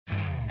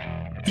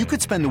You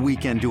could spend the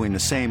weekend doing the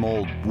same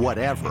old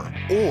whatever,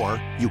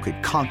 or you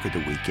could conquer the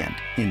weekend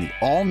in the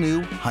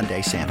all-new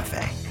Hyundai Santa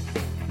Fe.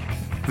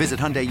 Visit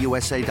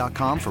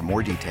HyundaiUSA.com for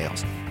more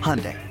details.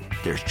 Hyundai,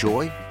 there's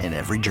joy in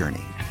every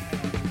journey.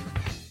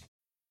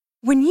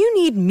 When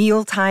you need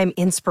mealtime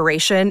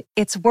inspiration,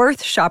 it's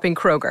worth shopping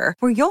Kroger,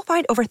 where you'll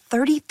find over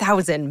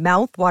 30,000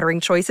 mouth-watering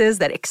choices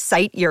that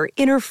excite your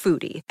inner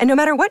foodie. And no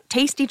matter what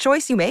tasty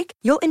choice you make,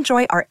 you'll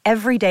enjoy our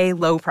everyday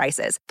low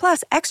prices,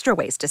 plus extra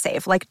ways to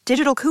save, like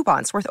digital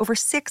coupons worth over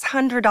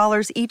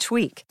 $600 each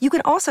week. You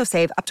can also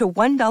save up to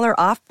 $1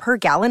 off per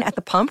gallon at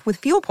the pump with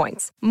fuel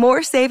points.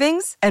 More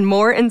savings and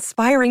more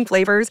inspiring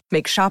flavors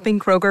make shopping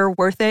Kroger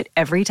worth it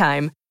every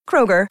time.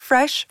 Kroger,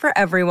 fresh for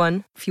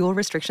everyone. Fuel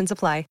restrictions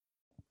apply.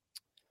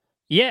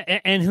 Yeah,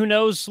 and who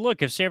knows?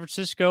 Look, if San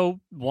Francisco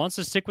wants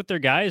to stick with their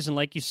guys and,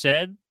 like you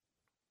said,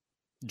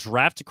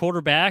 draft a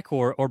quarterback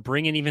or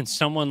bring in even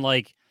someone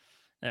like,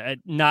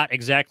 not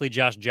exactly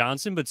Josh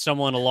Johnson, but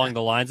someone along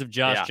the lines of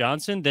Josh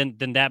Johnson,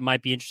 then that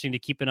might be interesting to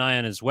keep an eye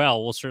on as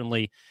well. We'll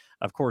certainly,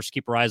 of course,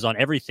 keep our eyes on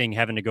everything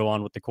having to go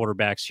on with the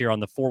quarterbacks here on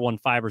the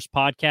 415ers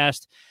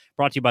podcast,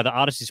 brought to you by the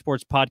Odyssey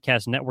Sports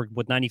Podcast Network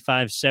with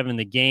 95.7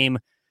 The Game.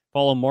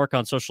 Follow Mark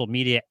on social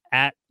media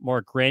at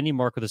Mark Grandy,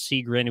 Mark with a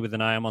C, Grandy with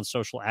an I. I'm on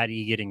social at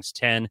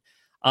eGittings10.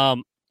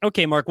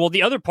 Okay, Mark. Well,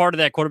 the other part of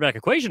that quarterback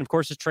equation, of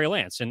course, is Trey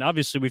Lance. And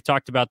obviously, we've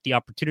talked about the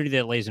opportunity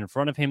that lays in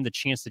front of him, the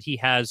chance that he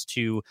has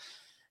to,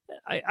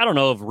 I don't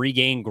know if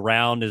regain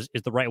ground is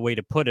the right way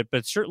to put it,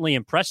 but certainly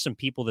impress some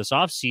people this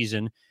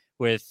offseason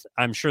with,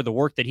 I'm sure, the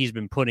work that he's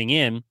been putting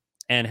in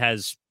and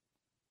has,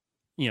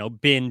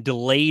 been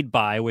delayed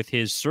by with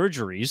his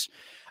surgeries.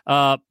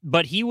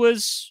 But he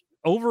was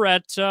over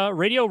at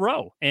Radio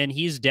Row, and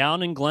he's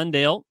down in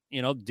Glendale,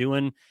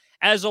 doing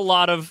as a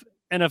lot of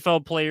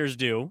NFL players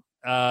do,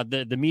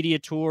 the media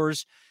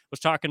tours. Was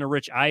talking to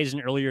Rich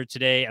Eisen earlier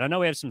today, and I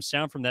know we have some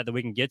sound from that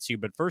we can get to,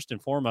 but first and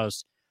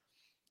foremost,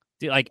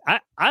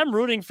 I'm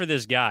rooting for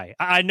this guy.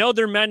 I know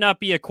there might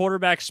not be a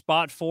quarterback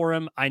spot for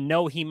him. I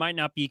know he might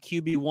not be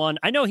QB1.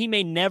 I know he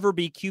may never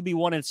be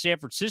QB1 in San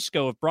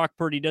Francisco if Brock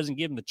Purdy doesn't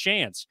give him the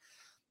chance,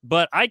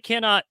 but I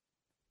cannot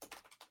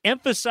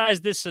emphasize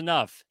this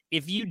enough.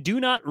 If you do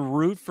not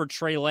root for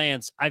Trey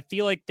Lance, I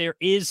feel like there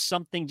is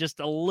something just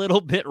a little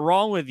bit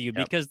wrong with you,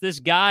 because this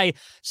guy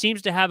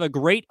seems to have a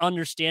great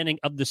understanding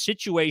of the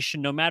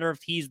situation, no matter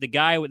if he's the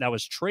guy that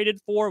was traded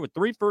for with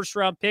 3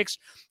 first-round picks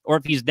or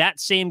if he's that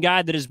same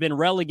guy that has been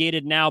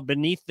relegated now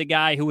beneath the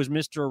guy who was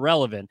Mr.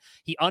 Irrelevant.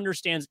 He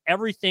understands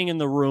everything in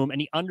the room, and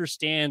he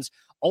understands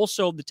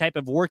also the type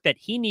of work that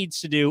he needs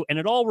to do, and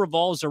it all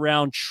revolves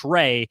around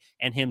Trey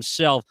and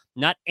himself,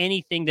 not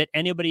anything that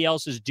anybody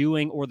else is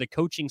doing or the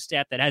coaching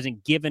staff that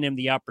hasn't given him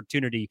the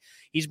opportunity.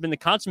 He's been the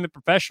consummate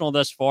professional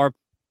thus far.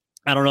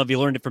 I don't know if he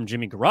learned it from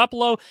Jimmy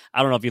Garoppolo.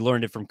 I don't know if he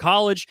learned it from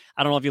college.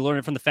 I don't know if he learned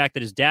it from the fact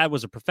that his dad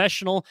was a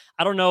professional.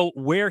 I don't know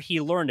where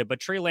he learned it,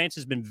 but Trey Lance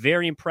has been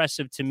very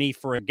impressive to me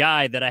for a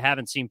guy that I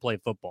haven't seen play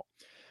football.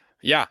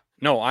 Yeah,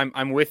 no,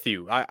 I'm with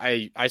you.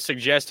 I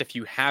suggest if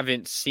you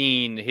haven't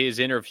seen his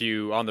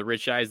interview on the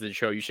Rich Eisen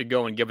show, you should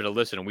go and give it a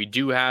listen. And we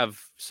do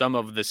have some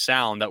of the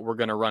sound that we're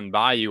going to run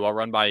by you. I'll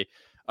run by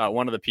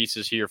one of the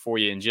pieces here for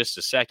you in just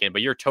a second,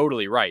 but you're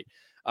totally right.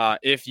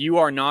 If you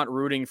are not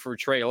rooting for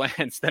Trey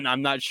Lance, then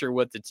I'm not sure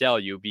what to tell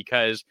you,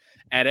 because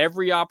at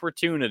every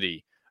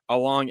opportunity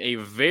along a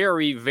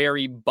very,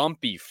 very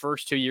bumpy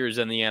first 2 years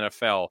in the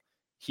NFL,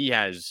 he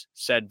has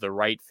said the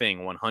right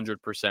thing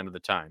 100% of the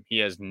time. He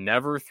has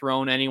never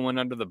thrown anyone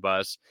under the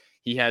bus.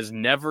 He has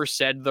never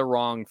said the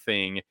wrong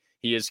thing.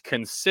 He has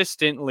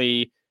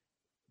consistently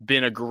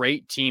been a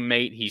great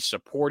teammate. He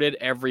supported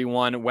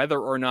everyone, whether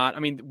or not,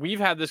 we've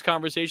had this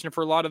conversation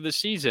for a lot of the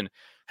season,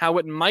 how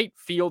it might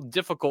feel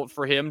difficult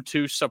for him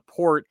to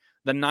support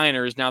the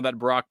Niners now that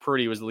Brock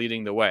Purdy was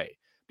leading the way,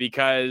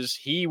 because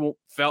he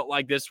felt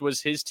like this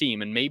was his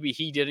team and maybe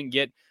he didn't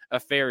get a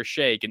fair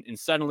shake. And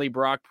suddenly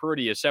Brock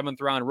Purdy, a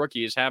 7th-round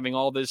rookie, is having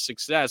all this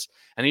success,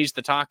 and he's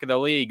the talk of the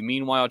league.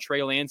 Meanwhile,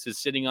 Trey Lance is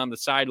sitting on the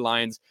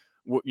sidelines,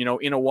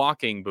 in a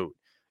walking boot.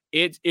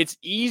 It's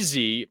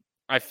easy.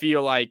 I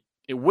feel like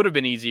it would have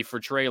been easy for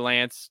Trey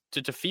Lance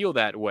to feel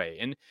that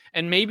way.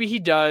 And maybe he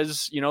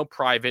does,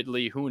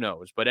 privately, who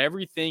knows? But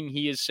everything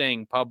he is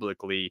saying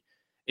publicly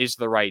is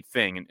the right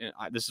thing.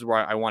 And this is where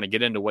I want to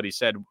get into what he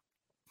said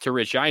to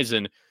Rich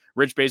Eisen.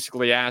 Rich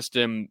basically asked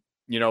him,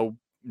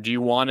 do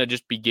you want to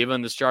just be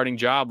given the starting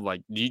job?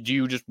 Like, do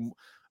you just,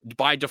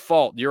 by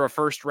default, you're a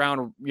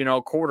first-round,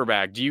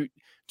 quarterback. Do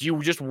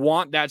you just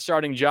want that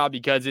starting job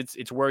because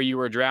it's where you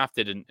were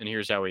drafted? And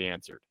here's how he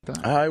answered.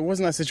 It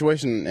wasn't that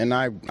situation, and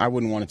I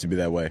wouldn't want it to be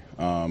that way.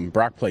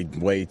 Brock played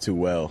way too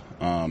well,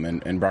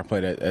 and Brock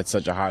played at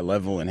such a high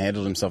level and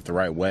handled himself the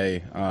right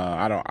way.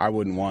 I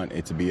wouldn't want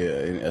it to be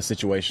a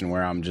situation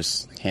where I'm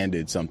just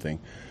handed something.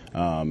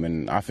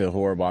 And I feel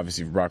horrible,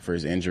 obviously, for Brock for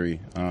his injury.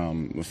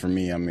 For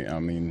me,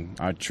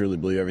 I truly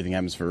believe everything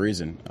happens for a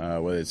reason.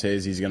 Whether it's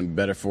his, he's going to be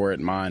better for it.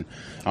 Mine,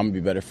 I'm going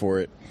to be better for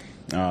it.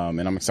 And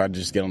I'm excited to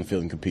just get on the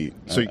field and compete.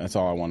 So that's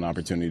all I want an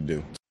opportunity to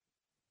do.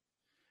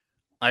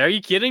 Are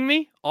you kidding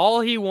me? All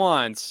he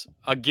wants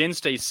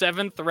against a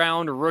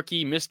 7th-round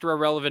rookie, Mr.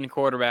 Irrelevant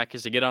quarterback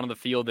is to get on the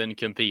field and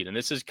compete. And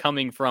this is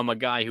coming from a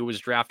guy who was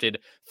drafted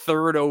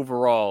 3rd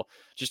overall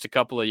just a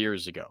couple of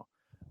years ago.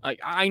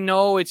 I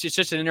know it's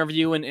just an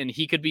interview, and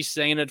he could be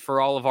saying it for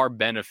all of our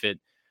benefit,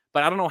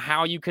 but I don't know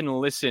how you can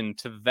listen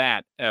to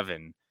that,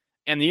 Evan.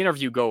 And the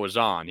interview goes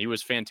on. He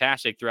was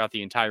fantastic throughout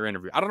the entire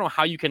interview. I don't know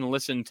how you can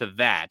listen to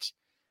that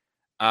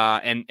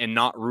and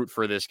not root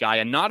for this guy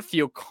and not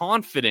feel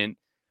confident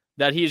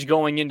that he's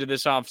going into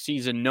this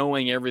offseason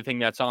knowing everything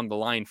that's on the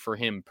line for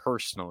him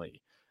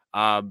personally.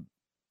 I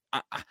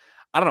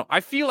don't know.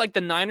 I feel like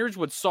the Niners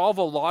would solve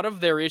a lot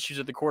of their issues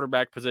at the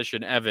quarterback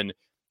position, Evan,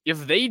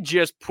 if they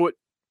just put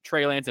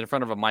Trey Lance in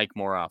front of a mic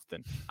more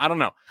often. I don't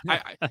know.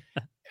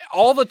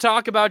 All the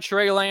talk about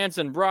Trey Lance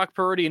and Brock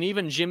Purdy and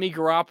even Jimmy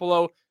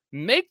Garoppolo,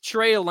 make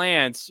Trey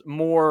Lance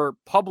more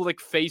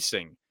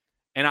public-facing.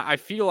 And I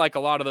feel like a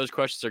lot of those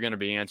questions are going to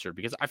be answered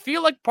because I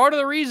feel like part of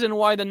the reason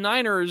why the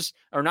Niners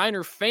or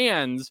Niner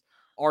fans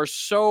are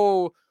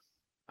so,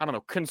 I don't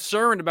know,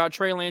 concerned about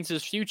Trey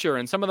Lance's future,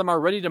 and some of them are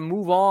ready to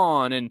move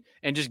on and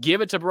just give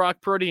it to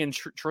Brock Purdy and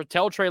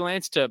tell Trey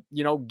Lance to,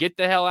 get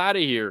the hell out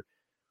of here.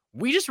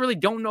 We just really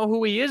don't know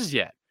who he is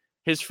yet.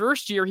 His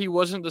first year, he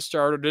wasn't the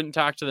starter, didn't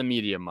talk to the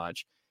media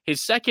much.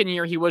 His second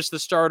year, he was the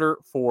starter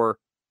for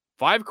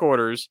 5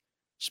 quarters,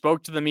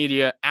 spoke to the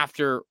media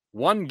after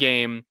one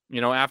game,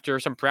 after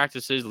some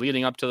practices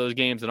leading up to those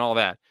games and all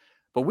that.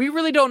 But we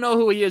really don't know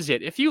who he is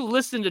yet. If you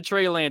listen to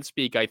Trey Lance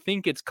speak, I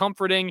think it's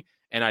comforting,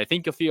 and I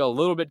think you'll feel a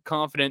little bit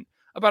confident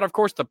about, of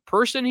course, the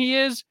person he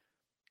is,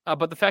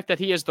 but the fact that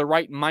he has the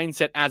right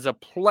mindset as a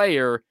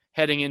player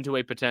heading into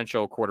a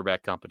potential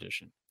quarterback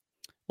competition.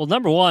 Well,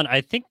 number one,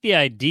 I think the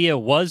idea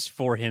was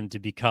for him to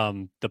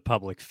become the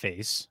public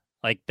face.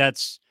 Like that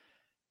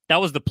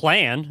was the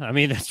plan. I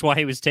mean, that's why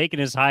he was taken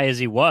as high as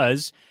he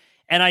was.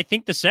 And I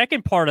think the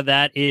second part of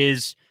that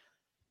is,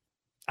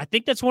 I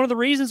think that's one of the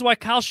reasons why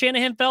Kyle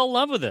Shanahan fell in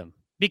love with him.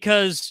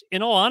 Because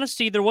in all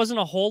honesty, there wasn't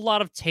a whole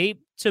lot of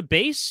tape to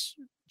base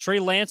Trey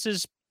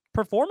Lance's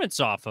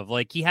performance off of.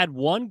 Like, he had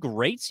one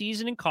great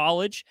season in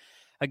college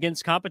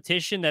against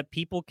competition that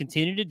people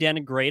continue to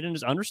denigrate, and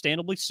is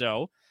understandably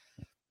so.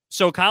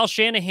 So Kyle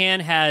Shanahan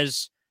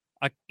has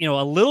a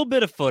little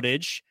bit of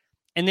footage,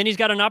 and then he's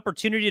got an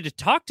opportunity to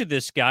talk to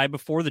this guy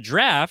before the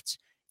draft.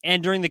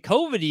 And during the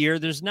COVID year,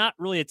 there's not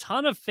really a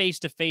ton of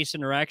face-to-face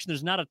interaction.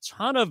 There's not a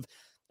ton of,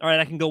 all right,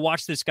 I can go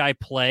watch this guy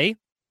play.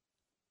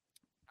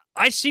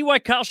 I see why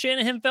Kyle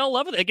Shanahan fell in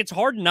love with it. Like, it's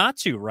hard not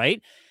to,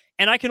 right?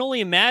 And I can only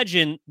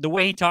imagine the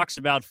way he talks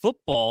about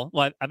football.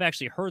 Well, I've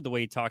actually heard the way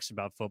he talks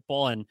about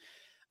football. And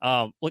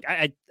look,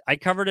 I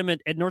covered him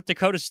at North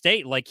Dakota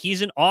State. Like,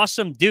 he's an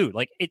awesome dude.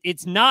 Like,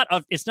 it's not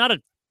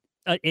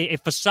a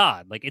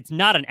facade. Like, it's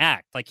not an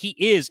act. Like, he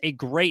is a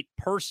great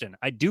person.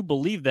 I do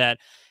believe that.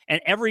 And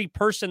every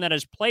person that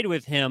has played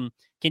with him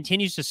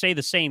continues to say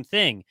the same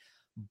thing.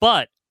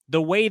 But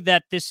the way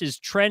that this is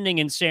trending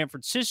in San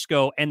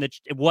Francisco, and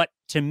what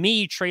to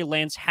me, Trey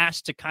Lance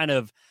has to kind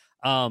of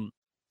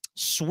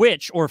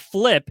switch or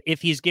flip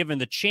if he's given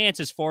the chance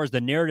as far as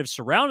the narrative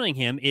surrounding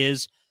him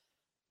is,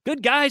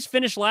 good guys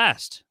finish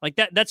last. Like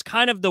that's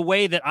kind of the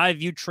way that I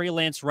view Trey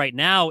Lance right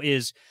now.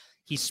 Is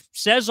he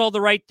says all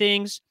the right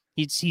things.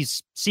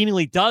 He's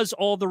seemingly does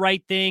all the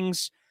right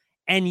things.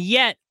 And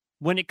yet,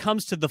 when it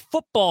comes to the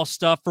football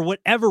stuff, for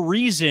whatever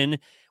reason,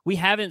 we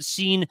haven't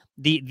seen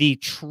the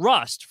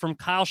trust from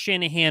Kyle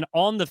Shanahan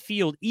on the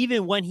field,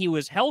 even when he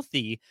was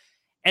healthy.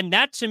 And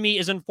that, to me,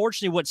 is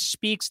unfortunately what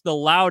speaks the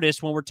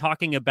loudest when we're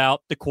talking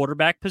about the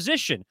quarterback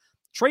position.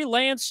 Trey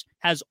Lance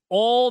has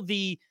all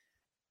the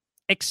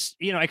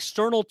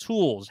external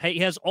tools. He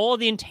has all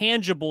the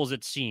intangibles,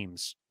 it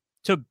seems,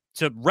 to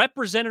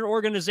represent an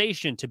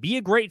organization, to be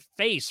a great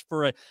face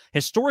for a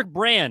historic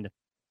brand.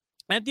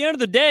 And at the end of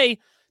the day,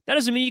 that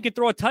doesn't mean you can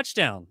throw a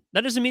touchdown.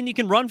 That doesn't mean you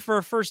can run for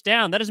a first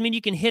down. That doesn't mean you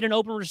can hit an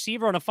open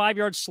receiver on a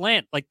 5-yard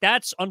slant. Like,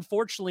 that's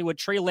unfortunately what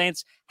Trey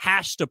Lance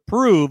has to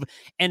prove.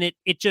 And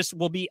it just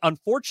will be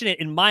unfortunate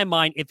in my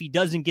mind if he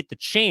doesn't get the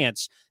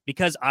chance,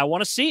 because I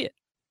want to see it.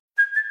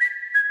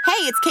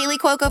 Hey, it's Kaylee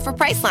Cuoco for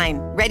Priceline.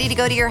 Ready to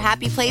go to your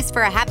happy place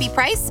for a happy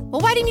price? Well,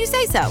 why didn't you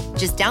say so?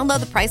 Just download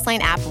the Priceline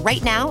app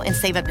right now and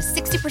save up to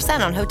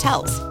 60% on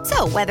hotels.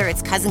 So whether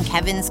it's Cousin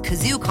Kevin's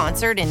Kazoo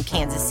Concert in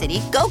Kansas City,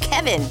 go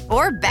Kevin,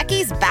 or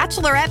Becky's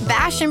Bachelorette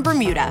Bash in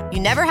Bermuda, you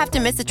never have to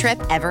miss a trip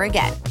ever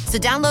again. So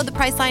download the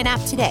Priceline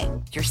app today.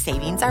 Your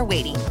savings are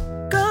waiting.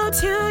 Go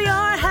to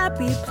your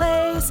happy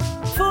place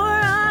for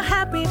a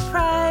happy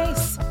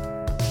price.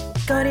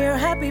 Go to your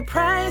happy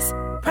price,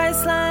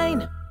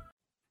 Priceline.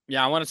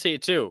 Yeah, I want to see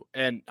it too.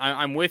 And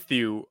I'm with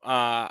you.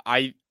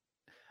 I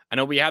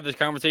know we had this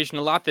conversation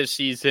a lot this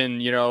season,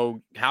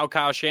 how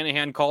Kyle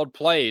Shanahan called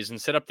plays and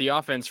set up the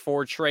offense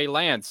for Trey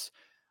Lance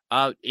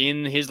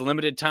in his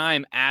limited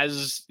time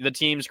as the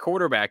team's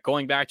quarterback,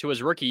 going back to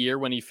his rookie year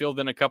when he filled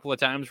in a couple of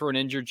times for an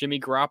injured Jimmy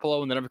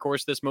Garoppolo. And then, of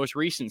course, this most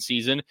recent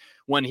season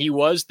when he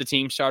was the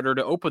team starter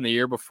to open the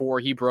year before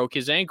he broke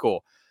his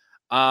ankle.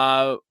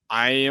 I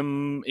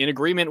am in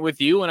agreement with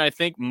you, and I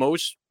think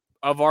most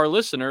of our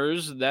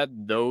listeners that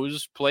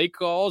those play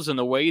calls and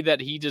the way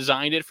that he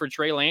designed it for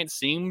Trey Lance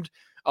seemed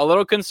a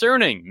little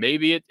concerning.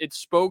 Maybe it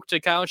spoke to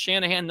Kyle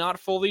Shanahan not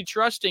fully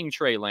trusting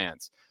Trey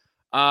Lance.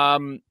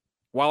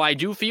 While I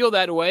do feel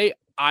that way,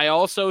 I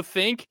also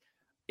think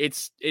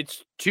it's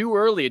too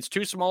early. It's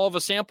too small of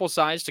a sample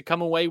size to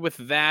come away with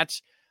that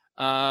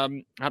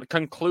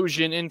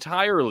conclusion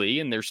entirely,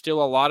 and there's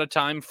still a lot of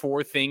time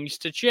for things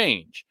to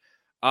change.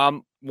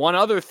 One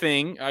other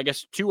thing, I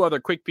guess 2 other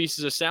quick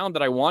pieces of sound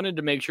that I wanted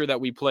to make sure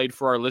that we played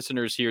for our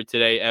listeners here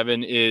today,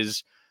 Evan,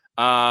 is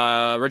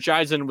Rich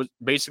Eisen was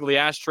basically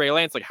asked Trey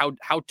Lance, like,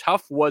 how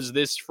tough was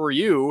this for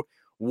you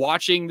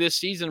watching this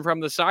season from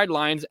the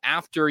sidelines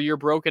after your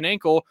broken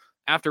ankle,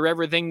 after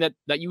everything that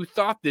you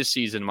thought this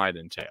season might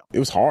entail? It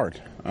was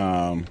hard.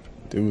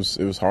 It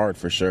was hard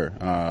for sure.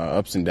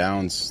 Ups and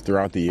downs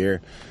throughout the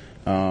year.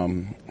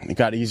 It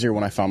got easier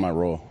when I found my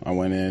role. I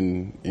went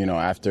in,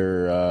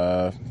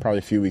 after probably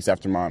a few weeks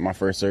after my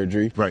first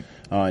surgery, right,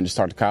 and just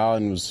talked to Kyle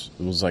and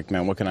was like,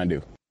 man, what can I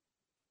do?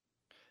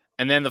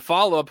 And then the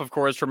follow-up, of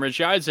course, from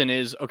Rich Eisen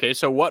is, okay,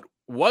 so what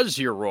was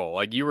your role?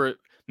 Like, you were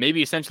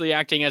maybe essentially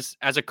acting as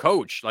a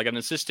coach, like an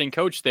assistant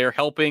coach there,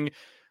 helping,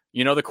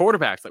 the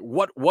quarterbacks. Like,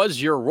 what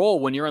was your role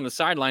when you're on the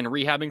sideline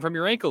rehabbing from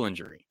your ankle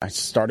injury? I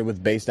started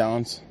with base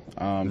downs.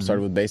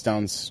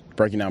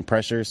 Breaking down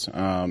pressures,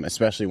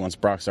 especially once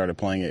Brock started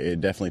playing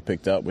it definitely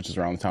picked up, which is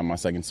around the time of my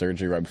second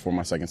surgery, right before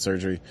my second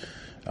surgery.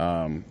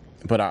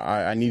 But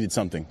I needed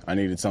something. I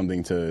needed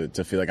something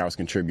to feel like I was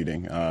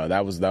contributing.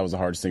 That was the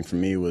hardest thing for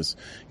me, was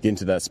getting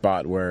to that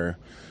spot where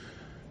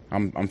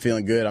I'm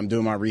feeling good. I'm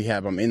doing my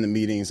rehab. I'm in the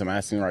meetings. I'm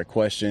asking the right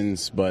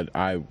questions, but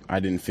I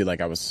didn't feel like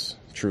I was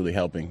truly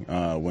helping.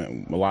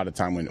 When a lot of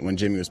time when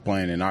Jimmy was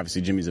playing, and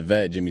obviously Jimmy's a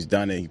vet, Jimmy's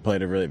done it. He played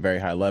at a really very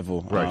high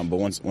level. Right. But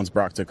once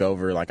Brock took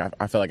over, like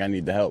I felt like I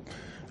needed the help.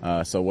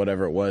 So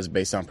whatever it was,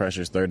 base down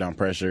pressures, third down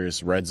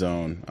pressures, red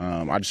zone,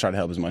 I just tried to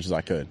help as much as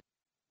I could.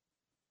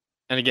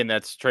 And again,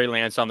 that's Trey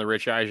Lance on the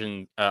Rich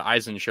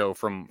Eisen show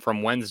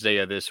from Wednesday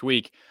of this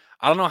week.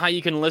 I don't know how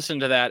you can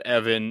listen to that,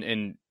 Evan,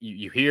 and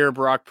you hear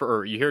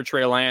you hear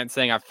Trey Lance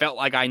saying, I felt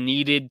like I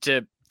needed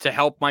to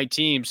help my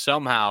team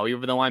somehow,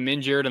 even though I'm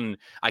injured and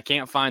I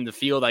can't find the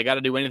field. I got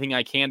to do anything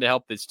I can to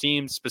help this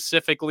team,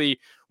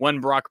 specifically when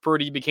Brock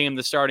Purdy became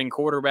the starting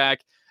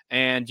quarterback.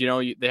 And,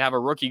 they have a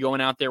rookie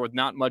going out there with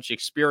not much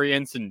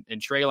experience, and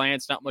Trey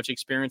Lance, not much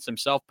experience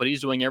himself, but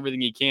he's doing everything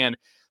he can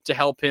to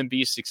help him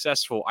be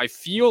successful. I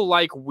feel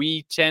like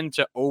we tend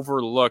to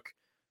overlook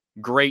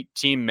great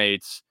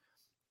teammates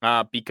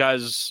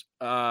because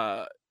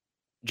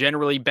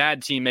generally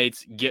bad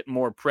teammates get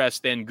more press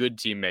than good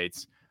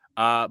teammates.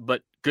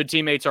 But good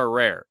teammates are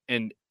rare.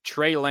 And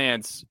Trey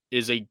Lance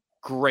is a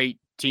great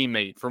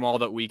teammate from all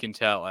that we can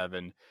tell,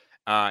 Evan.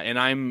 And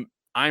I'm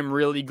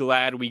really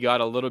glad we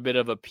got a little bit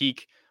of a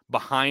peek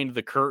behind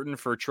the curtain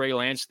for Trey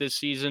Lance this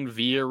season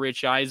via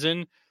Rich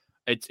Eisen.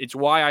 It's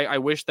why I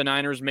wish the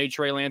Niners made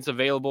Trey Lance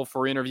available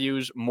for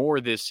interviews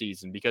more this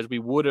season, because we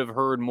would have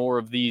heard more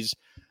of these,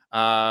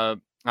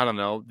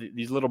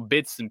 these little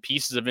bits and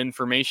pieces of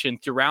information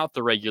throughout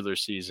the regular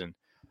season.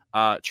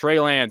 Trey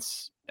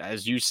Lance,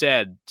 as you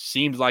said,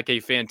 seems like a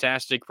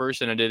fantastic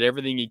person and did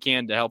everything he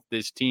can to help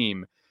this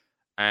team.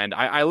 And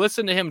I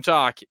listened to him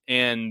talk,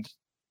 and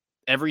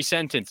every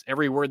sentence,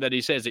 every word that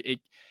he says,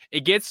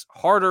 it gets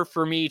harder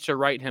for me to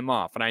write him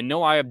off. And I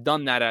know I have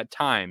done that at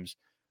times.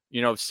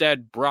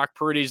 Said Brock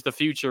Purdy's the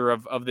future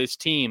of this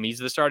team. He's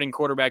the starting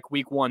quarterback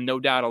week 1, no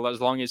doubt,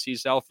 as long as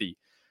he's healthy.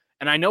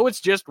 And I know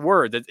it's just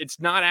words. It's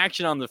not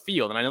action on the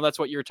field. And I know that's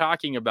what you're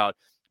talking about.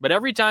 But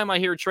every time I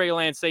hear Trey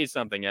Lance say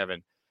something,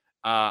 Evan,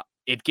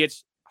 it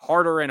gets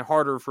harder and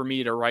harder for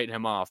me to write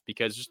him off,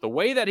 because just the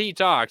way that he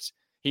talks,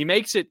 he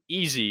makes it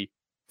easy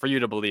for you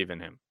to believe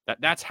in him.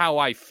 That's how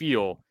I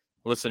feel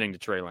listening to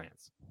Trey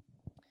Lance.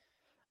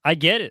 I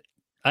get it.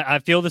 I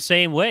feel the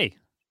same way.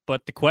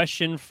 But the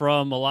question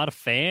from a lot of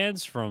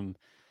fans, from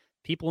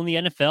people in the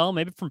NFL,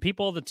 maybe from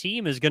people on the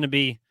team, is going to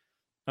be,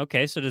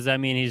 okay, so does that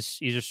mean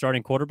he's a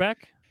starting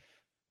quarterback?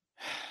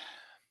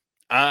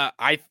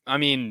 I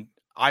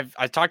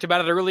talked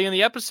about it early in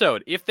the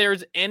episode. If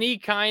there's any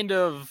kind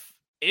of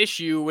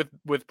issue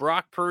with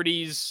Brock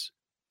Purdy's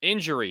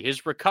injury,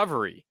 his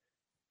recovery,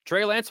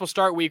 Trey Lance will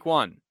start week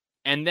 1.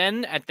 And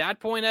then at that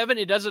point, Evan,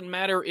 it doesn't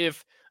matter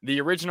if the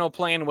original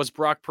plan was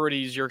Brock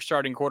Purdy's your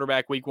starting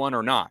quarterback week 1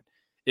 or not.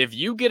 If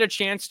you get a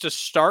chance to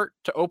start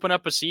to open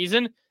up a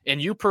season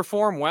and you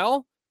perform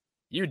well,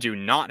 you do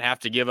not have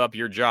to give up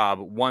your job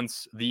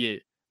once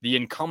the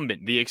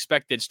incumbent, the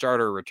expected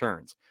starter,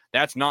 returns.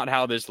 That's not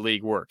how this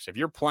league works. If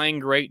you're playing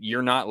great,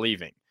 you're not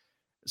leaving.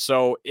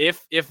 So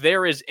if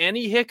there is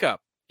any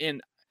hiccup,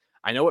 and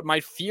I know it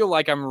might feel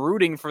like I'm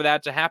rooting for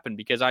that to happen,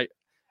 because I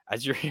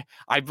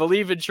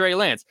believe in Trey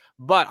Lance,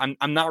 but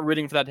I'm not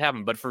rooting for that to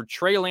happen. But for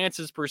Trey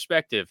Lance's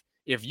perspective,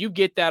 if you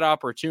get that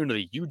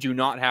opportunity, you do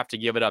not have to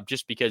give it up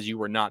just because you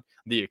were not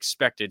the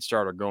expected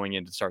starter going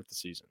in to start the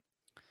season.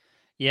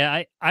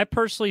 Yeah, I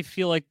personally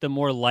feel like the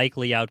more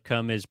likely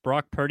outcome is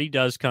Brock Purdy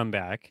does come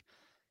back.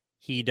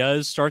 He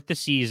does start the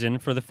season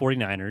for the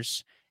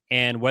 49ers,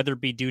 And whether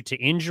it be due to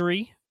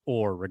injury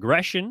or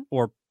regression,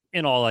 or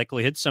in all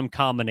likelihood, some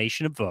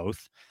combination of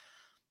both,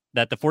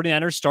 that the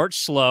 49ers start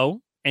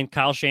slow and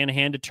Kyle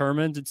Shanahan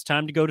determines it's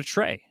time to go to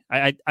Trey.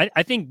 I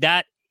think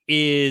that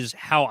is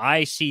how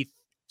I see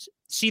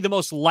the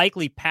most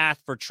likely path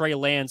for Trey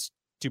Lance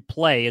to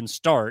play and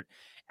start,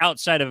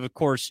 outside of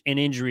course, an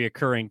injury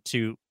occurring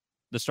to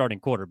the starting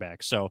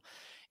quarterback. So,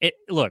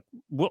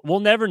 we'll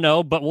never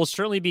know, but we'll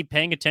certainly be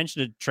paying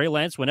attention to Trey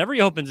Lance whenever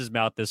he opens his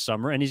mouth this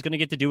summer, and he's going to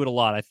get to do it a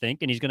lot, I think,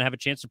 and he's going to have a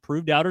chance to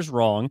prove doubters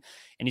wrong,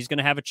 and he's going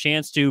to have a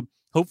chance to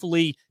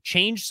hopefully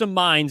change some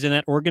minds in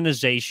that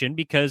organization,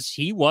 because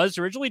he was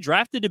originally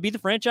drafted to be the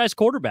franchise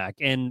quarterback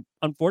and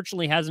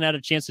unfortunately hasn't had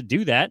a chance to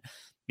do that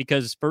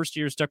because first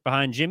year stuck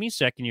behind Jimmy,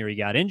 second year he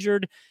got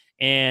injured,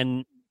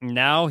 and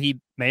now he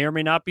may or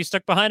may not be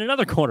stuck behind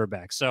another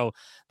quarterback. So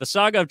the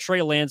saga of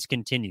Trey Lance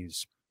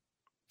continues.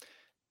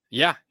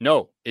 Yeah,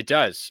 no, it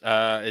does.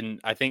 And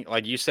I think,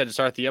 like you said to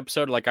start the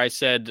episode, like I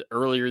said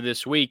earlier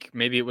this week,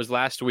 maybe it was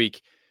last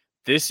week,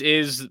 this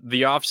is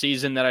the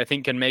offseason that I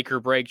think can make or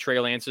break Trey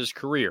Lance's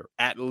career,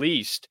 at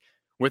least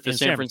with the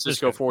San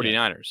Francisco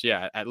 49ers.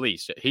 Yeah, at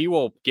least. He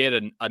will get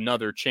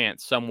another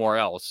chance somewhere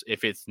else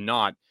if it's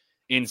not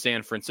in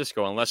San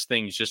Francisco, unless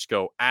things just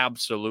go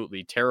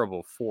absolutely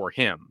terrible for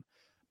him.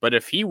 But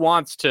if he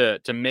wants to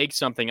make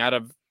something out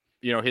of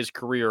his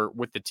career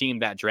with the team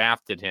that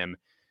drafted him,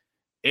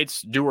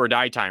 it's do or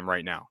die time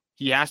right now.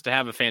 He has to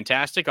have a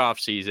fantastic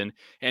offseason,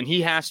 and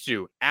he has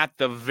to, at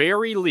the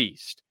very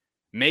least,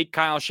 make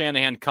Kyle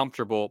Shanahan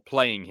comfortable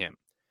playing him,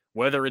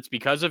 whether it's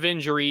because of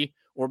injury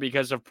or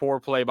because of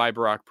poor play by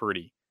Brock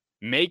Purdy.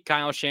 Make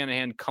Kyle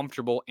Shanahan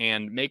comfortable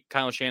and make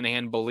Kyle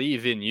Shanahan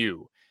believe in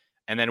you.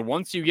 And then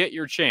once you get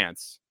your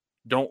chance,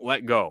 don't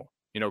let go.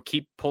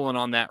 Keep pulling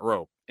on that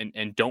rope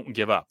and don't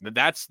give up.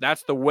 That's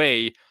the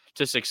way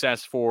to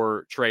success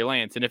for Trey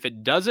Lance. And if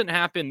it doesn't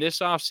happen this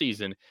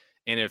offseason,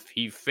 and if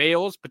he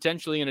fails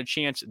potentially in a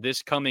chance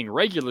this coming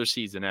regular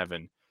season,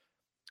 Evan,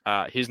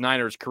 his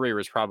Niners career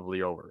is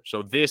probably over.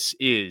 So this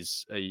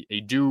is a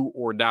do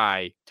or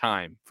die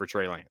time for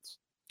Trey Lance.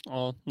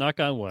 Oh, knock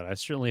on wood. I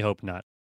certainly hope not.